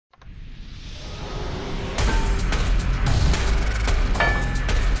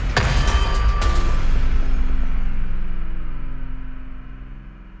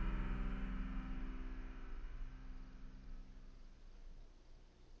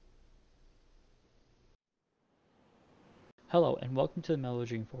Hello and welcome to the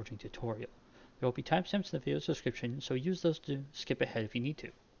Metallurgy and Forging tutorial. There will be timestamps in the video's description, so use those to skip ahead if you need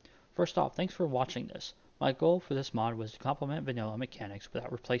to. First off, thanks for watching this. My goal for this mod was to complement vanilla mechanics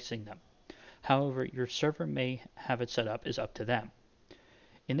without replacing them. However, your server may have it set up is up to them.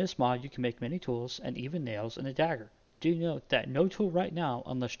 In this mod, you can make many tools and even nails and a dagger. Do note that no tool right now,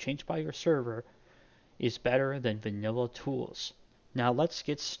 unless changed by your server, is better than vanilla tools. Now let's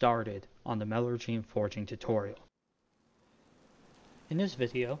get started on the Metallurgy and Forging tutorial. In this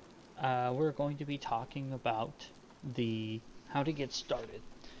video, we're going to be talking about how to get started.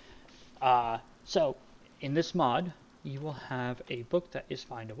 So, in this mod, you will have a book that is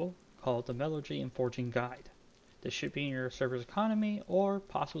findable called the Metallurgy and Forging Guide. This should be in your server's economy or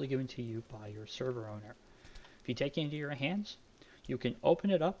possibly given to you by your server owner. If you take it into your hands, you can open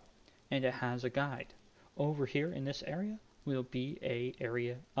it up and it has a guide. Over here in this area will be a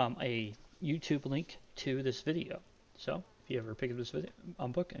YouTube link to this video. So, if you ever pick up this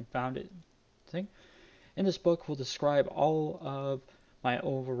book and found it, in this book will describe all of my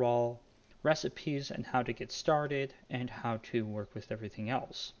overall recipes and how to get started and how to work with everything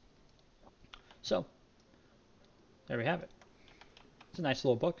else. So, there we have it. It's a nice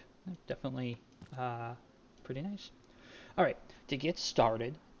little book, definitely pretty nice. Alright, to get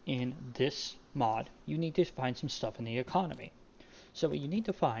started in this mod, you need to find some stuff in the economy. So what you need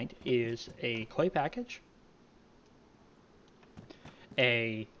to find is a clay package,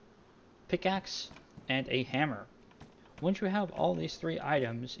 a pickaxe, and a hammer. Once you have all these three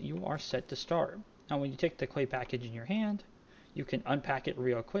items, you are set to start. Now when you take the clay package in your hand, you can unpack it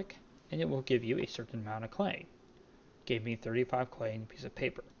real quick and it will give you a certain amount of clay. It gave me 35 clay and a piece of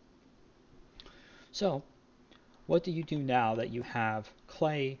paper. So what do you do now that you have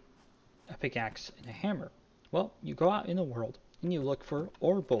clay, a pickaxe, and a hammer? Well, you go out in the world and you look for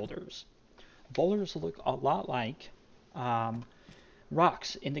ore boulders. Boulders look a lot like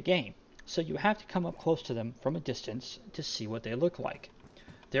rocks in the game, so you have to come up close to them from a distance to see what they look like.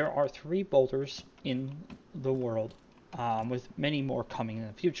 There are 3 boulders in the world, with many more coming in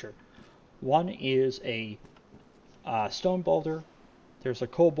the future. One is a stone boulder, there's a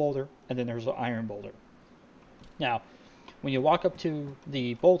coal boulder, and then there's an iron boulder. Now, when you walk up to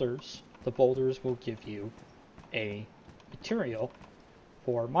the boulders will give you a material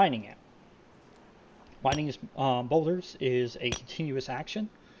for mining it. Mining boulders is a continuous action,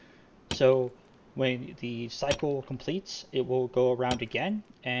 so when the cycle completes, it will go around again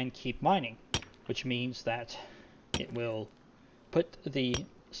and keep mining, which means that it will put the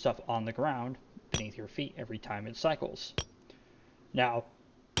stuff on the ground beneath your feet every time it cycles. Now,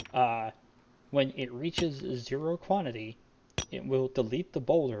 when it reaches 0 quantity, it will delete the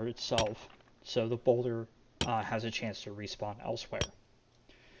boulder itself, so the boulder has a chance to respawn elsewhere.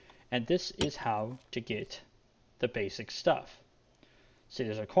 And this is how to get the basic stuff. See,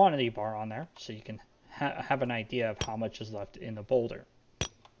 there's a quantity bar on there, so you can have an idea of how much is left in the boulder.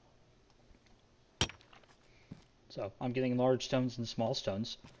 So I'm getting large stones and small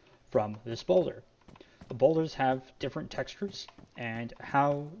stones from this boulder. The boulders have different textures, and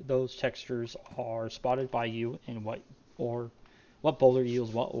how those textures are spotted by you and what boulder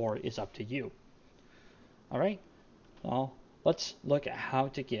yields what ore is up to you. Alright, well, let's look at how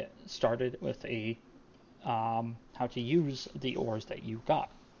to get started with how to use the ores that you got.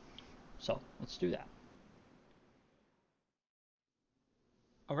 So let's do that.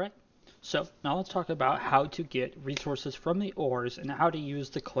 Alright, so now let's talk about how to get resources from the ores and how to use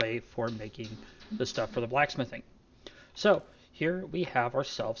the clay for making the stuff for the blacksmithing. So here we have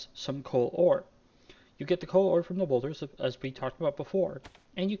ourselves some coal ore. You get the coal ore from the boulders, as we talked about before,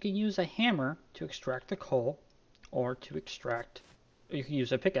 and you can use a hammer to extract the coal, or you can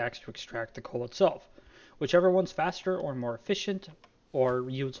use a pickaxe to extract the coal itself. Whichever one's faster or more efficient or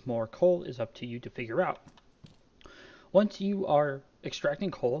yields more coal is up to you to figure out. Once you are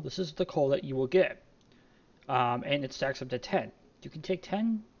extracting coal, this is the coal that you will get, and it stacks up to 10. You can take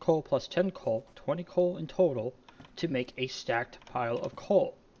 10 coal plus 10 coal, 20 coal in total, to make a stacked pile of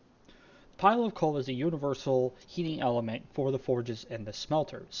coal. The pile of coal is a universal heating element for the forges and the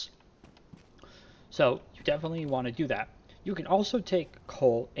smelters. So you definitely want to do that. You can also take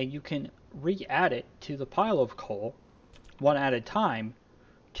coal and you can re-add it to the pile of coal one at a time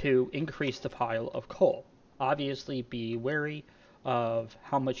to increase the pile of coal. Obviously be wary of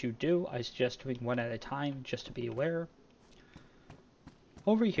how much you do. I suggest doing one at a time just to be aware.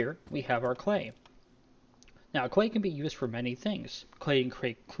 Over here we have our clay. Now clay can be used for many things. Clay can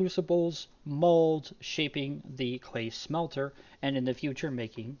create crucibles, molds, shaping the clay smelter, and in the future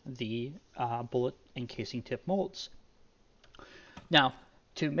making the bullet and casing tip molds. Now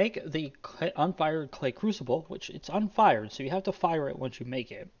To make the unfired clay crucible, which it's unfired, so you have to fire it once you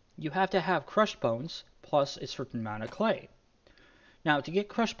make it, you have to have crushed bones plus a certain amount of clay. Now, to get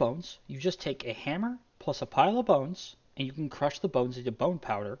crushed bones, you just take a hammer plus a pile of bones, and you can crush the bones into bone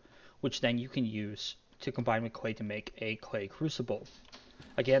powder, which then you can use to combine with clay to make a clay crucible.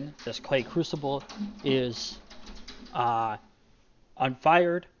 Again, this clay crucible is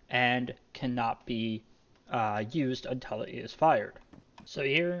unfired and cannot be used until it is fired. So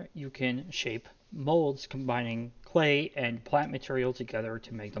here you can shape molds combining clay and plant material together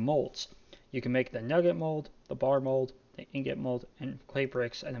to make the molds. You can make the nugget mold, the bar mold, the ingot mold, and clay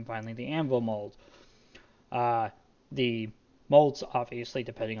bricks, and then finally the anvil mold. The molds, obviously,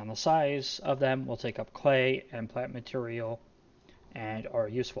 depending on the size of them, will take up clay and plant material and are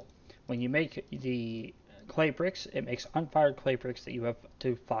useful. When you make the clay bricks, it makes unfired clay bricks that you have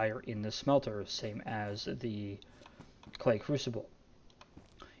to fire in the smelter, same as the clay crucible.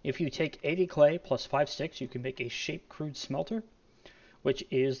 If you take 80 clay plus 5 sticks, you can make a shape crude smelter, which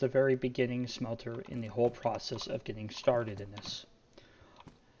is the very beginning smelter in the whole process of getting started in this.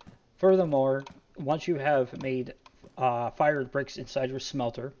 Furthermore, once you have made fired bricks inside your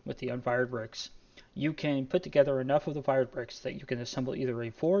smelter with the unfired bricks, you can put together enough of the fired bricks that you can assemble either a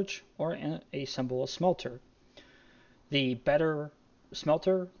forge or assemble a smelter. The better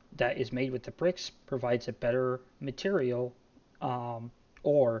smelter that is made with the bricks provides a better material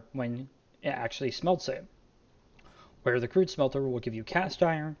ore when it actually smelts it. Where the crude smelter will give you cast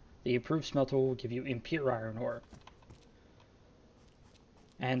iron, the improved smelter will give you impure iron ore.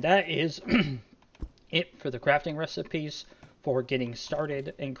 And that is it for the crafting recipes for getting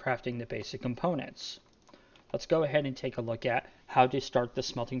started in crafting the basic components. Let's go ahead and take a look at how to start the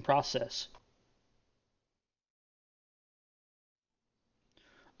smelting process.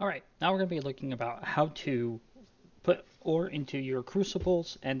 Alright, now we're going to be looking about how to put ore into your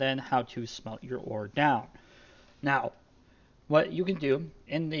crucibles and then how to smelt your ore down. Now, what you can do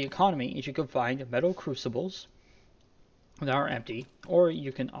in the economy is you can find metal crucibles that are empty, or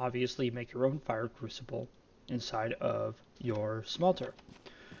you can obviously make your own fired crucible inside of your smelter.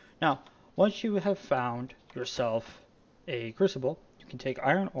 Now, once you have found yourself a crucible, you can take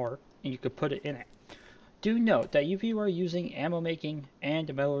iron ore and you can put it in it. Do note that if you are using ammo making and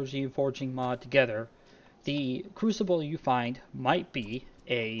the metallurgy and forging mod together, the crucible you find might be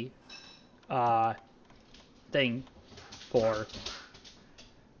a thing for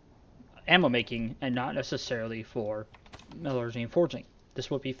ammo making and not necessarily for metallurgy and forging.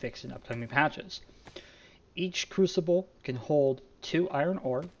 This will be fixed in upcoming patches. Each crucible can hold 2 iron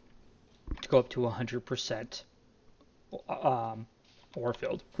ore to go up to 100%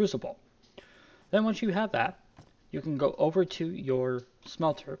 ore-filled crucible. Then once you have that, you can go over to your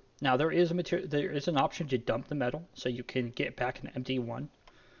smelter. Now there is an option to dump the metal, so you can get back an empty one.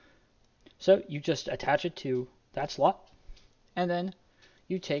 So you just attach it to that slot, and then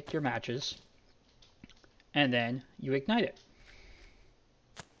you take your matches, and then you ignite it.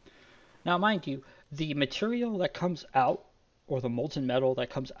 Now mind you, the material that comes out, or the molten metal that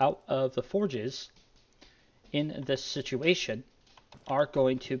comes out of the forges in this situation, are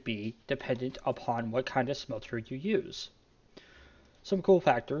going to be dependent upon what kind of smelter you use. Some cool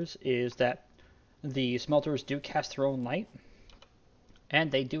factors is that the smelters do cast their own light, and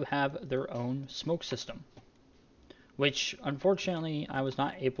they do have their own smoke system, which unfortunately I was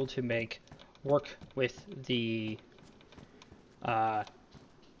not able to make work with the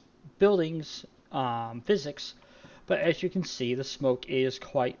building's physics, but as you can see, the smoke is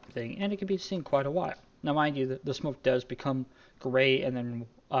quite thin, and it can be seen quite a while. Now mind you, the smoke does become gray and then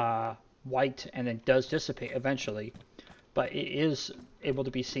white and then does dissipate eventually, but it is able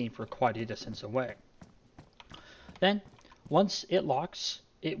to be seen for quite a distance away. Then, once it locks,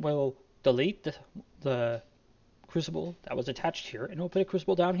 it will delete the crucible that was attached here, and we'll put a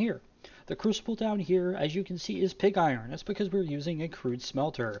crucible down here. The crucible down here, as you can see, is pig iron. That's because we're using a crude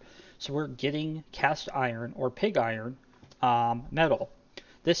smelter. So we're getting cast iron or pig iron metal.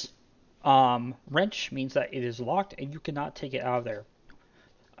 This wrench means that it is locked and you cannot take it out of there.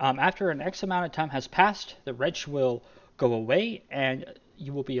 After an X amount of time has passed, the wrench will go away and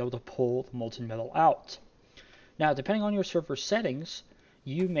you will be able to pull the molten metal out. Now, depending on your server settings,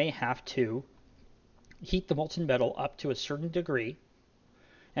 you may have to heat the molten metal up to a certain degree.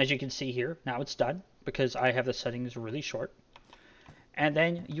 As you can see here, now it's done because I have the settings really short. And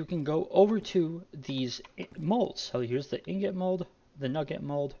then you can go over to these molds. So here's the ingot mold, the nugget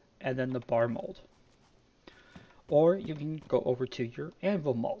mold, and then the bar mold. Or you can go over to your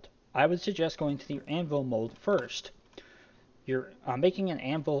anvil mold. I would suggest going to your anvil mold first. You're making an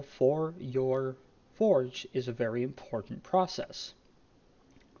anvil for your forge is a very important process.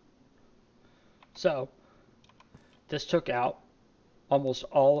 So this took out almost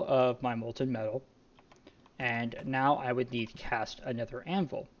all of my molten metal, and now I would need to cast another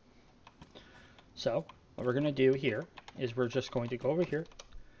anvil. So what we're going to do here is we're just going to go over here,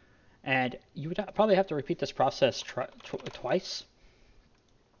 and you would probably have to repeat this process twice.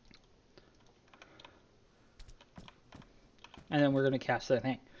 And then we're going to cast the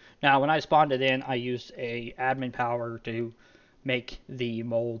thing. Now, when I spawned it in, I used a admin power to make the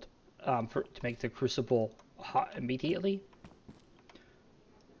mold, to make the crucible hot immediately.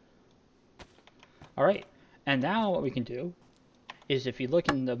 Alright, and now what we can do is, if you look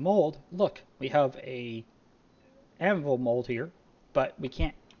in the mold, look, we have a anvil mold here, but we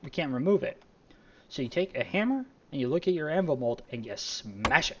can't remove it. So you take a hammer and you look at your anvil mold and you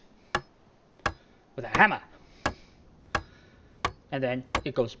smash it with a hammer. And then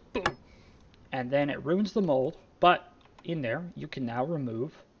it goes boom. And then it ruins the mold, but in there you can now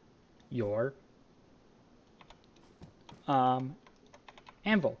remove your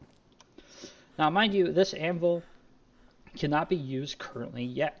anvil. Now, mind you, this anvil cannot be used currently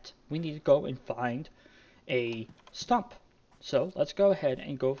yet. We need to go and find a stump. So let's go ahead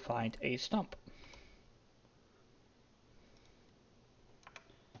and go find a stump.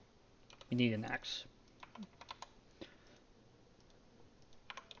 We need an axe.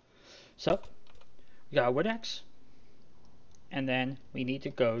 So we got a wood axe, and then we need to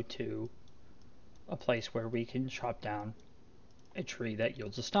go to a place where we can chop down a tree that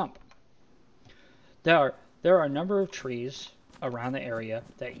yields a stump. There are a number of trees around the area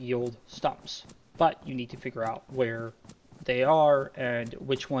that yield stumps, but you need to figure out where they are and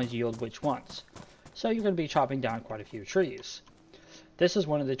which ones yield which ones. So you're going to be chopping down quite a few trees. This is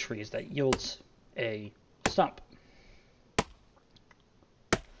one of the trees that yields a stump.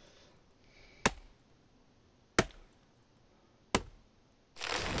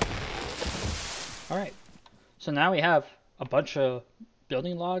 Alright, so now we have a bunch of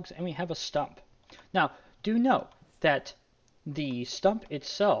building logs and we have a stump. Now, do note that the stump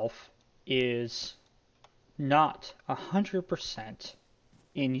itself is not 100%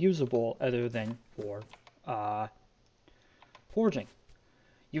 unusable other than for forging.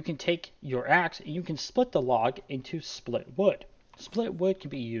 You can take your axe and you can split the log into split wood. Split wood can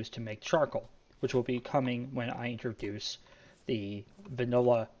be used to make charcoal, which will be coming when I introduce the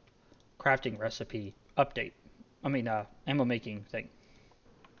vanilla crafting recipe update. Ammo making thing.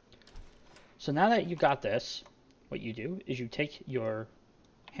 So now that you got this, what you do is you take your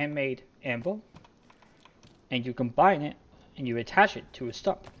handmade anvil and you combine it and you attach it to a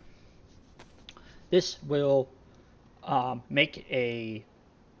stump. This will make a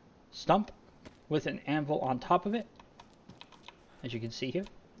stump with an anvil on top of it, as you can see here,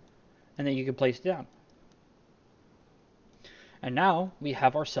 and then you can place it down. And now we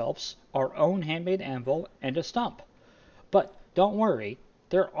have ourselves our own handmade anvil and a stump. But don't worry,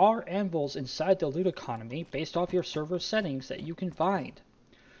 there are anvils inside the loot economy based off your server settings that you can find.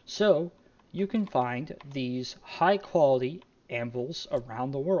 So you can find these high quality anvils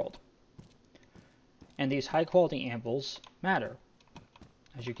around the world. And these high quality anvils matter.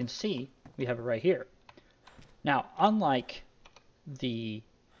 As you can see, we have it right here. Now, unlike the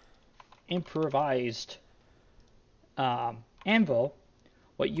improvised anvil,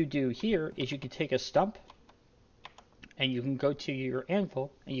 what you do here is you can take a stump and you can go to your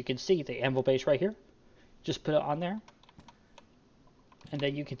anvil and you can see the anvil base right here. Just put it on there, and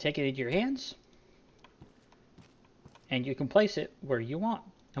then you can take it into your hands and you can place it where you want,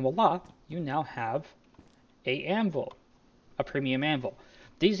 and voila, you now have a anvil, a premium anvil.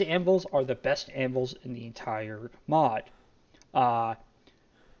 These anvils are the best anvils in the entire mod.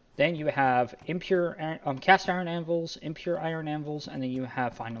 Then you have impure cast iron anvils, impure iron anvils, and then you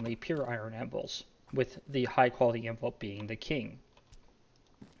have finally pure iron anvils, with the high quality anvil being the king.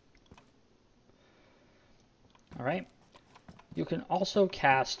 Alright. You can also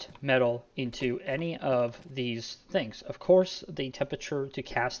cast metal into any of these things. Of course, the temperature to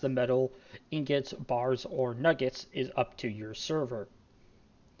cast the metal ingots, bars, or nuggets is up to your server.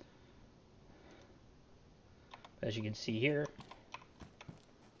 As you can see here,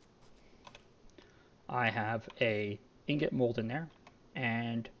 I have a ingot mold in there,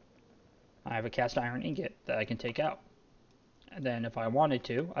 and I have a cast iron ingot that I can take out. And then if I wanted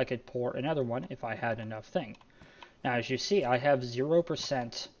to, I could pour another one if I had enough thing. Now, as you see, I have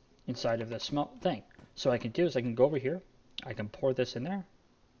 0% inside of this thing. So what I can do is I can go over here, I can pour this in there.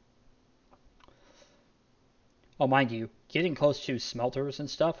 Oh, mind you, getting close to smelters and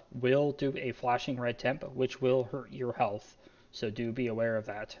stuff will do a flashing red temp, which will hurt your health. So do be aware of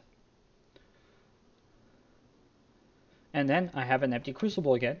that. And then I have an empty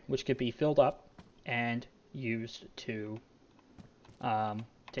crucible again, which could be filled up and used to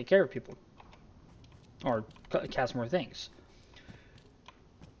take care of people or cast more things.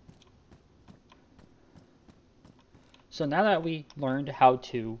 So now that we learned how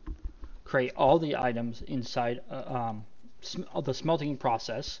to create all the items inside of the smelting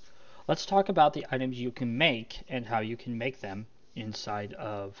process, let's talk about the items you can make and how you can make them inside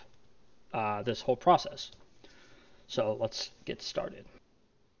of this whole process. So let's get started.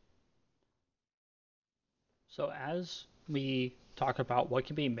 So as we talk about what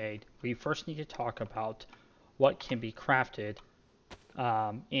can be made, we first need to talk about what can be crafted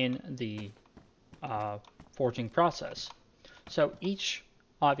in the forging process. So each,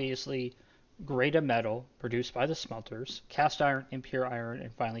 obviously, grade of metal produced by the smelters, cast iron, impure iron,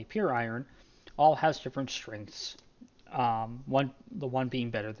 and finally pure iron, all has different strengths, the one being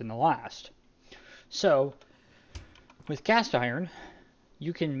better than the last. So with cast iron,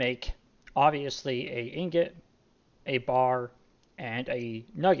 you can make, obviously, a ingot, a bar, and a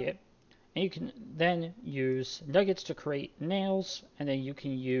nugget. And you can then use nuggets to create nails, and then you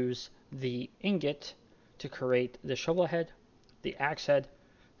can use the ingot to create the shovel head, the axe head,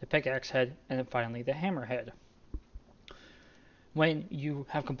 the pickaxe head, and then finally the hammer head. When you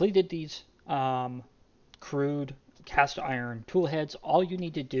have completed these crude cast iron tool heads, all you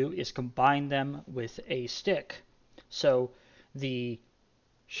need to do is combine them with a stick. So the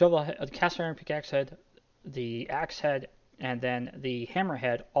shovel head, the cast iron pickaxe head, the axe head, and then the hammer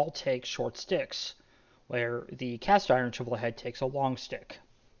head all take short sticks, where the cast iron shovel head takes a long stick.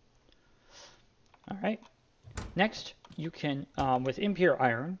 All right. Next, you can, with impure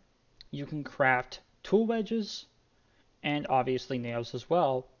iron, you can craft tool wedges and obviously nails as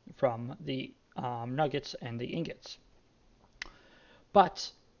well from the nuggets and the ingots.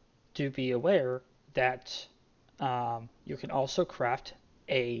 But do be aware that you can also craft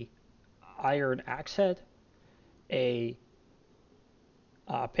a iron axe head, a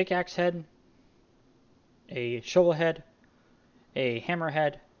pickaxe head, a shovel head, a hammer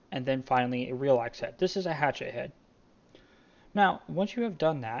head, and then finally a real axe head. This is a hatchet head. Now, once you have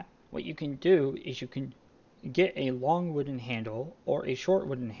done that, what you can do is you can get a long wooden handle or a short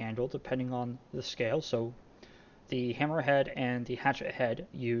wooden handle, depending on the scale. So the hammer head and the hatchet head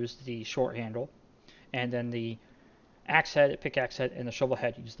use the short handle, and then the axe head, pickaxe head, and the shovel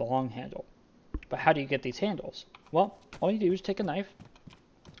head use the long handle. But how do you get these handles? Well, all you do is take a knife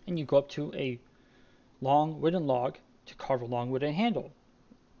and you go up to a long wooden log to carve a long wooden handle.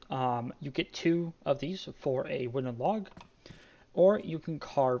 You get 2 of these for a wooden log, or you can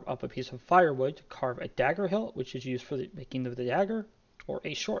carve up a piece of firewood to carve a dagger hilt, which is used for the making of the dagger, or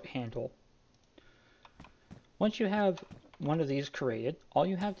a short handle. Once you have one of these created, all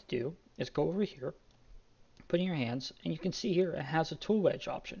you have to do is go over here, put in your hands, and you can see here it has a tool wedge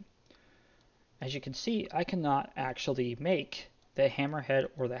option. As you can see, I cannot actually make the hammer head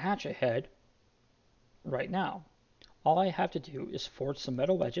or the hatchet head right now. All I have to do is forge some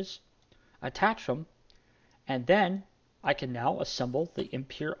metal wedges, attach them, and then I can now assemble the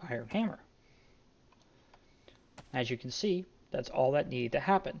impure iron hammer. As you can see, that's all that needed to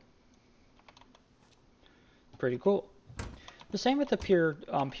happen. Pretty cool. The same with the pure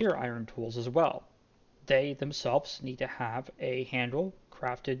iron tools as well. They themselves need to have a handle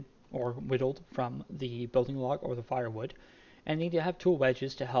crafted or whittled from the building log or the firewood, and need to have tool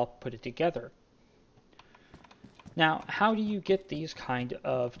wedges to help put it together. Now, how do you get these kind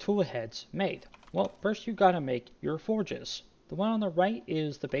of tool heads made? Well, first you gotta make your forges. The one on the right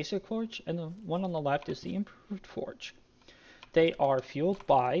is the basic forge, and the one on the left is the improved forge. They are fueled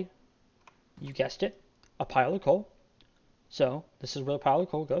by, you guessed it, a pile of coal. So this is where the pile of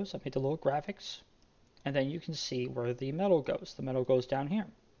coal goes. I made the little graphics, and then you can see where the metal goes. The metal goes down here.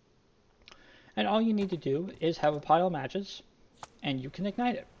 And all you need to do is have a pile of matches, and you can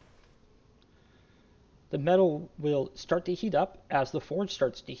ignite it. The metal will start to heat up as the forge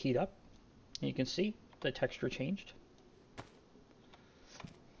starts to heat up. And you can see the texture changed.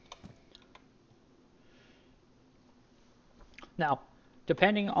 Now,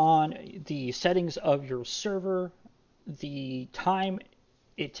 depending on the settings of your server, the time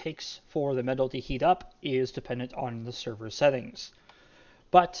it takes for the metal to heat up is dependent on the server settings.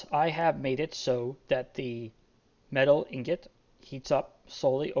 But I have made it so that the metal ingot heats up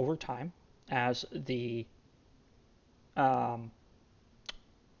slowly over time as the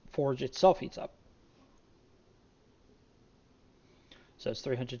forge itself heats up. So it's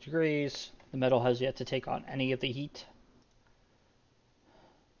 300 degrees. The metal has yet to take on any of the heat.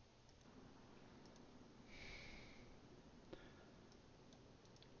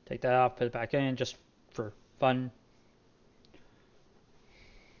 Take that off, put it back in just for fun.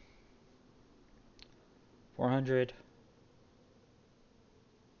 400.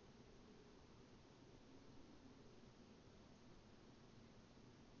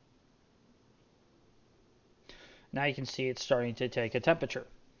 Now you can see it's starting to take a temperature.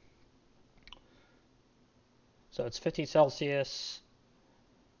 So it's 50 Celsius.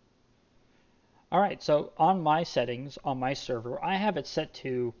 Alright, so on my settings, on my server, I have it set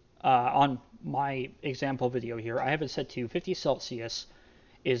to, on my example video here, I have it set to 50 Celsius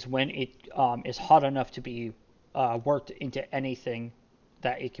is when it is hot enough to be worked into anything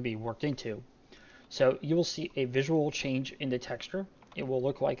that it can be worked into. So you will see a visual change in the texture. It will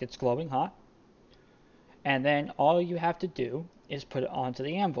look like it's glowing hot. And then all you have to do is put it onto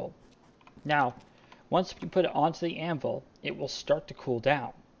the anvil. Now, once you put it onto the anvil, it will start to cool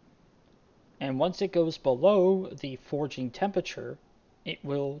down. And once it goes below the forging temperature, it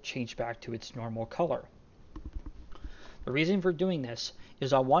will change back to its normal color. The reason for doing this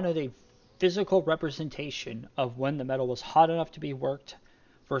is I wanted a physical representation of when the metal was hot enough to be worked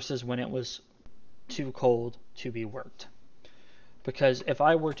versus when it was too cold to be worked. Because if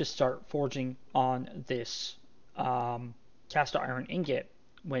I were to start forging on this cast iron ingot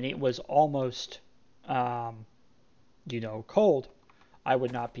when it was almost, cold, I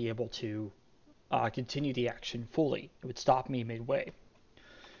would not be able to continue the action fully. It would stop me midway.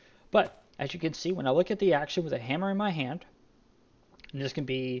 But as you can see, when I look at the action with a hammer in my hand, and this can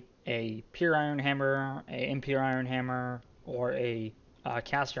be a pure iron hammer, an impure iron hammer, or a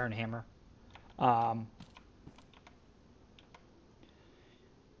cast iron hammer,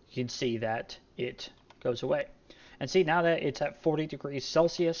 you can see that it goes away. And see, now that it's at 40 degrees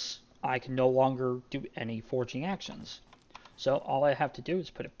Celsius, I can no longer do any forging actions. So all I have to do is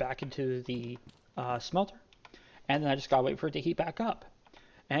put it back into the smelter, and then I just gotta wait for it to heat back up.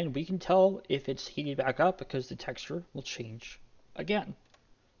 And we can tell if it's heated back up because the texture will change again.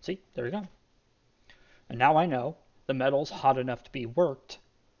 See, there we go. And now I know the metal's hot enough to be worked.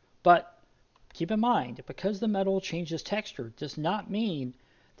 But keep in mind, because the metal changes texture does not mean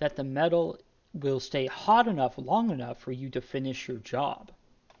that the metal will stay hot enough long enough for you to finish your job.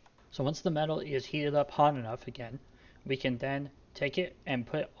 So once the metal is heated up hot enough again, we can then take it and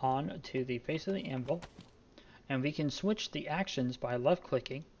put it on to the face of the anvil, and we can switch the actions by left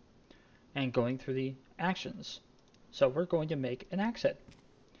clicking and going through the actions. So we're going to make an axe head.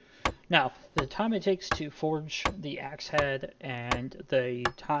 Now, the time it takes to forge the axe head and the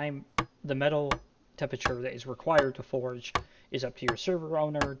metal temperature that is required to forge is up to your server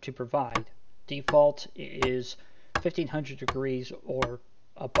owner to provide. Default is 1500 degrees or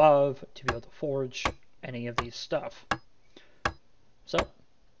above to be able to forge any of these stuff. So,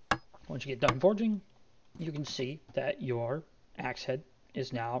 once you get done forging, you can see that your axe head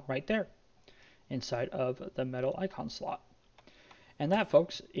is now right there inside of the metal icon slot. And that,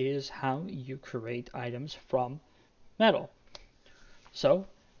 folks, is how you create items from metal. So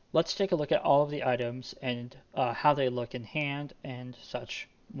let's take a look at all of the items and how they look in hand and such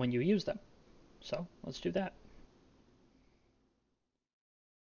when you use them. So let's do that.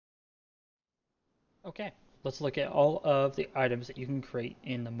 Okay, let's look at all of the items that you can create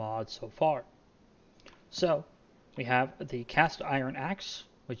in the mod so far. So we have the cast iron axe,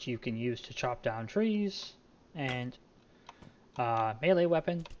 which you can use to chop down trees, and melee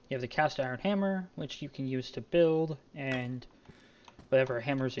weapon. You have the cast iron hammer, which you can use to build and whatever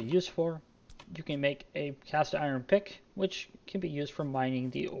hammers are used for. You can make a cast iron pick, which can be used for mining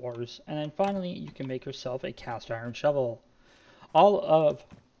the ores. And then finally, you can make yourself a cast iron shovel. All of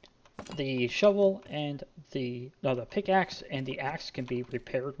the shovel and the pickaxe and the axe can be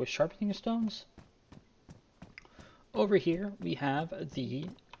repaired with sharpening stones. Over here, we have the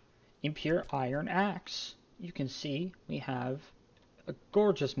impure iron axe. You can see we have a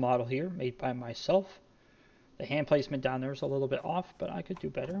gorgeous model here made by myself. The hand placement down there is a little bit off, but I could do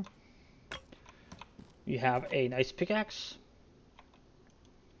better. You have a nice pickaxe.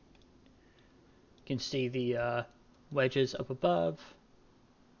 You can see the wedges up above.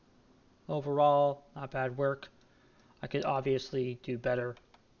 Overall, not bad work. I could obviously do better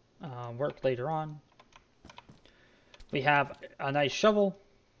work later on. We have a nice shovel.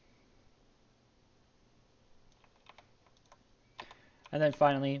 And then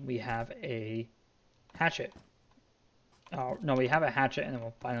finally, we have a hatchet. Oh, no, we have a hatchet, and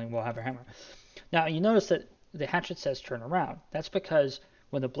then finally we'll have a hammer. Now, you notice that the hatchet says turn around. That's because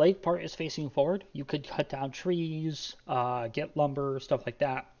when the blade part is facing forward, you could cut down trees, get lumber, stuff like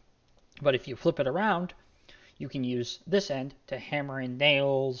that. But if you flip it around, you can use this end to hammer in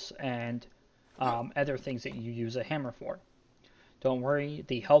nails and other things that you use a hammer for. Don't worry,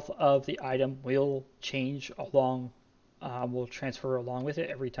 the health of the item will change along, will transfer along with it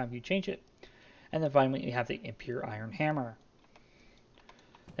every time you change it. And then finally we have the pure iron hammer.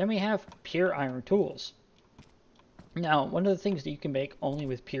 Then we have pure iron tools. Now, one of the things that you can make only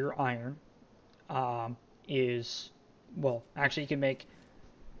with pure iron is, well, actually you can make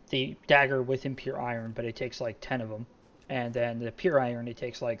the dagger with impure iron, but it takes like 10 of them. And then the pure iron, it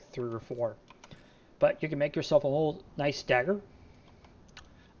takes like 3 or 4. But you can make yourself a little nice dagger.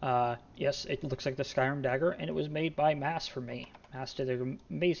 Yes, it looks like the Skyrim dagger, and it was made by Mass for me. Mass did an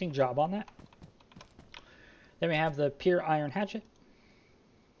amazing job on that. Then we have the pure iron hatchet,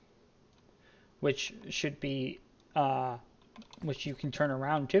 which should be, which you can turn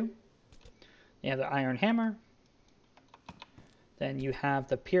around too. You have the iron hammer. Then you have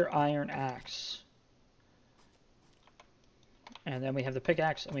the pure iron axe. And then we have the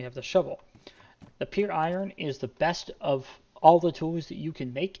pickaxe and we have the shovel. The pure iron is the best of all the tools that you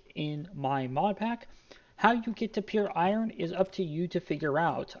can make in my mod pack. How you get to pure iron is up to you to figure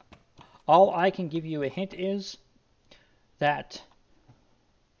out. All I can give you a hint is that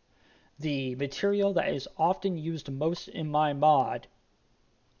the material that is often used most in my mod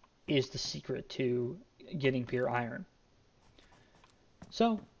is the secret to getting pure iron.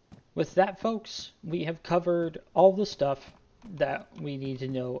 So, with that, folks, we have covered all the stuff that we need to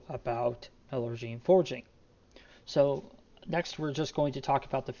know about metallurgy and forging. So, next we're just going to talk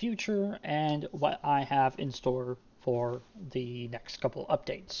about the future and what I have in store for the next couple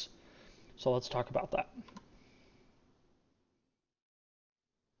updates. So let's talk about that.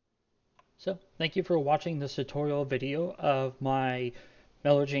 So, thank you for watching this tutorial video of my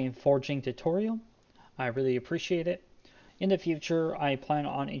metallurgy and forging tutorial. I really appreciate it. In the future, I plan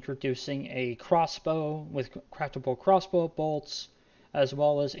on introducing a crossbow with craftable crossbow bolts, as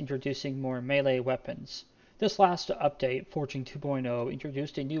well as introducing more melee weapons. This last update, Forging 2.0,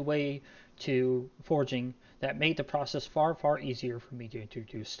 introduced a new way to forging that made the process far easier for me to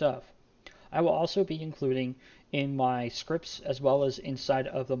introduce stuff. I will also be including in my scripts, as well as inside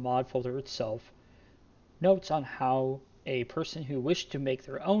of the mod folder itself, notes on how a person who wished to make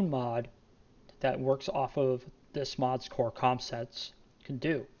their own mod that works off of this mod's core concepts can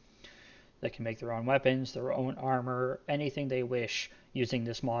do. They can make their own weapons, their own armor, anything they wish using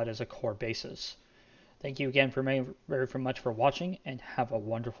this mod as a core basis. Thank you again very much for watching, and have a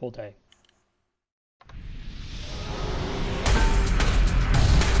wonderful day.